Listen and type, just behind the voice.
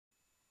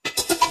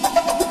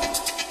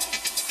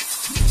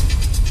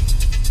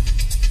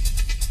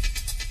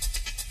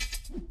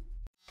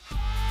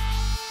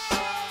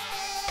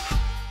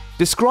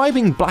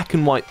Describing black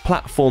and white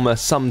platformer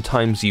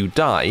Sometimes You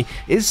Die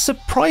is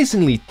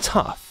surprisingly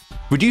tough.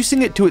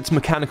 Reducing it to its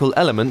mechanical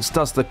elements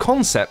does the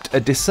concept a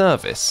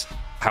disservice.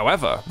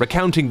 However,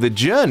 recounting the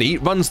journey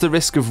runs the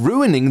risk of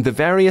ruining the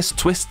various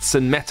twists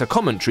and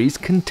meta-commentaries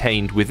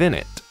contained within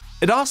it.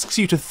 It asks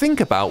you to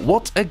think about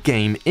what a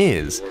game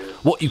is,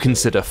 what you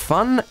consider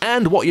fun,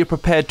 and what you're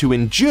prepared to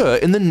endure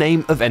in the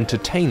name of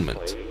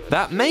entertainment.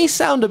 That may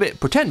sound a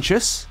bit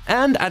pretentious,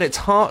 and at its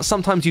heart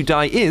Sometimes You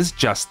Die is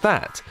just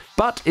that,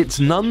 but it's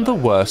none the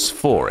worse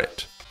for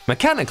it.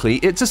 Mechanically,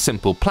 it's a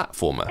simple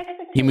platformer.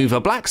 You move a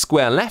black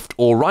square left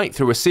or right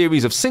through a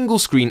series of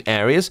single-screen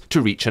areas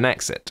to reach an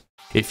exit.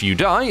 If you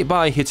die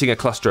by hitting a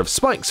cluster of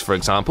spikes, for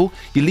example,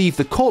 you leave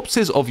the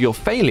corpses of your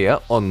failure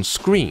on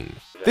screen.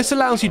 This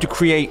allows you to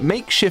create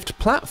makeshift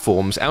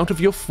platforms out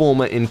of your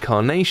former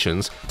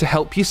incarnations to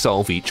help you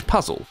solve each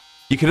puzzle.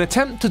 You can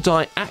attempt to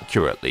die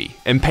accurately,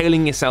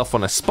 impaling yourself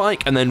on a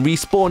spike and then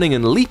respawning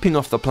and leaping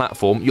off the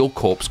platform your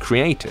corpse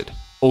created.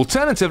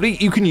 Alternatively,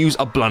 you can use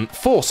a blunt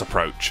force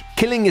approach,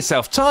 killing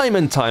yourself time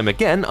and time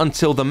again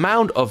until the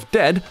mound of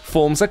dead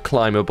forms a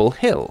climbable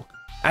hill.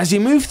 As you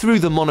move through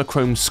the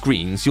monochrome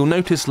screens, you'll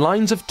notice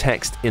lines of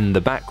text in the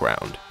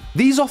background.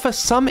 These offer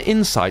some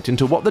insight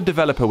into what the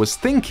developer was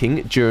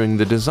thinking during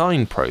the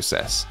design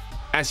process.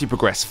 As you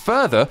progress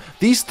further,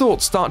 these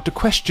thoughts start to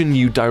question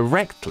you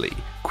directly,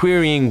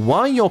 querying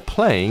why you're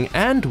playing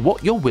and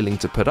what you're willing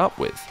to put up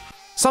with.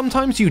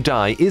 Sometimes You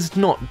Die is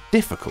not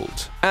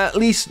difficult, at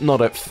least not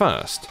at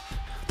first.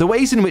 The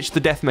ways in which the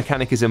death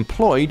mechanic is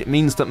employed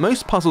means that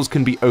most puzzles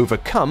can be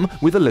overcome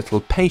with a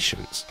little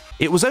patience.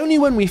 It was only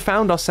when we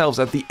found ourselves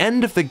at the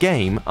end of the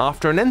game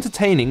after an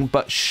entertaining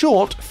but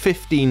short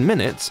 15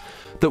 minutes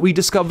that we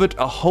discovered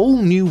a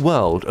whole new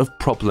world of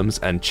problems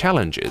and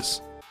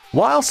challenges.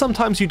 While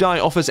Sometimes You Die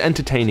offers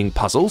entertaining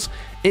puzzles,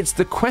 it's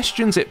the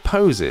questions it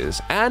poses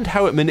and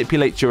how it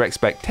manipulates your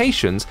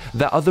expectations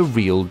that are the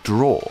real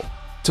draw.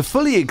 To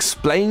fully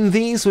explain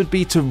these would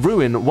be to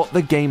ruin what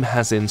the game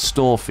has in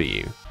store for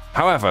you.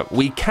 However,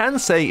 we can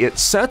say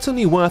it's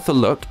certainly worth a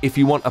look if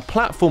you want a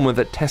platformer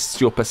that tests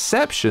your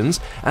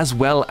perceptions as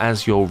well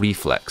as your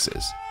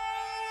reflexes.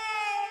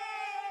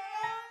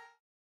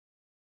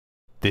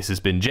 This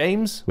has been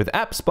James with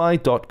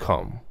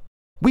appspy.com.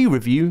 We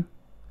review,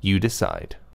 you decide.